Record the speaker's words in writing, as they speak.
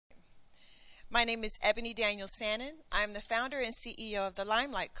My name is Ebony Sanon. I'm the founder and CEO of the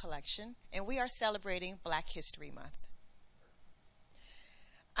Limelight Collection, and we are celebrating Black History Month.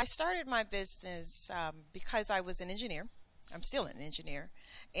 I started my business because I was an engineer. I'm still an engineer,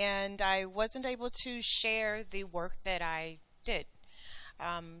 and I wasn't able to share the work that I did.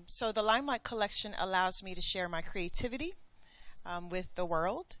 So the Limelight Collection allows me to share my creativity with the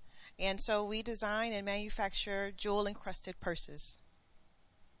world, and so we design and manufacture jewel-encrusted purses.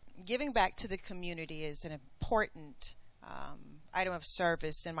 Giving back to the community is an important item of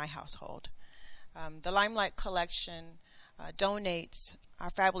service in my household. The Limelight Collection donates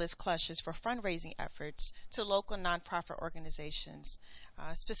our fabulous clutches for fundraising efforts to local nonprofit organizations,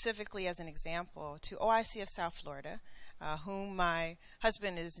 specifically as an example to OIC of South Florida, whom my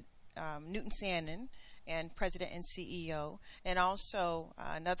husband is Newton Sanon, and President and CEO, and also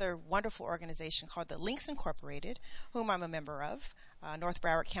another wonderful organization called the Links Incorporated, whom I'm a member of, North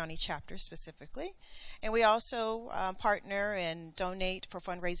Broward County chapter specifically. And we also partner and donate for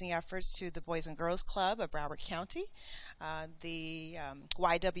fundraising efforts to the Boys and Girls Club of Broward County, the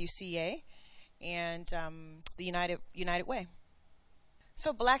YWCA, and the United Way.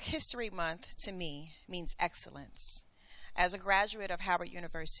 So Black History Month to me means excellence. As a graduate of Howard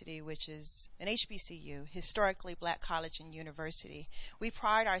University, which is an HBCU, historically black college and university, we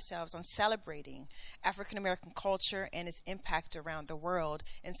pride ourselves on celebrating African American culture and its impact around the world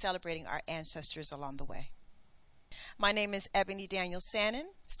and celebrating our ancestors along the way. My name is Ebony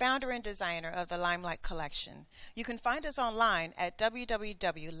Sanon, founder and designer of the Limelight Collection. You can find us online at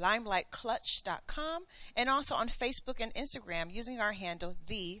www.limelightclutch.com and also on Facebook and Instagram using our handle,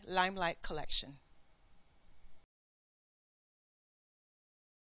 The Limelight Collection.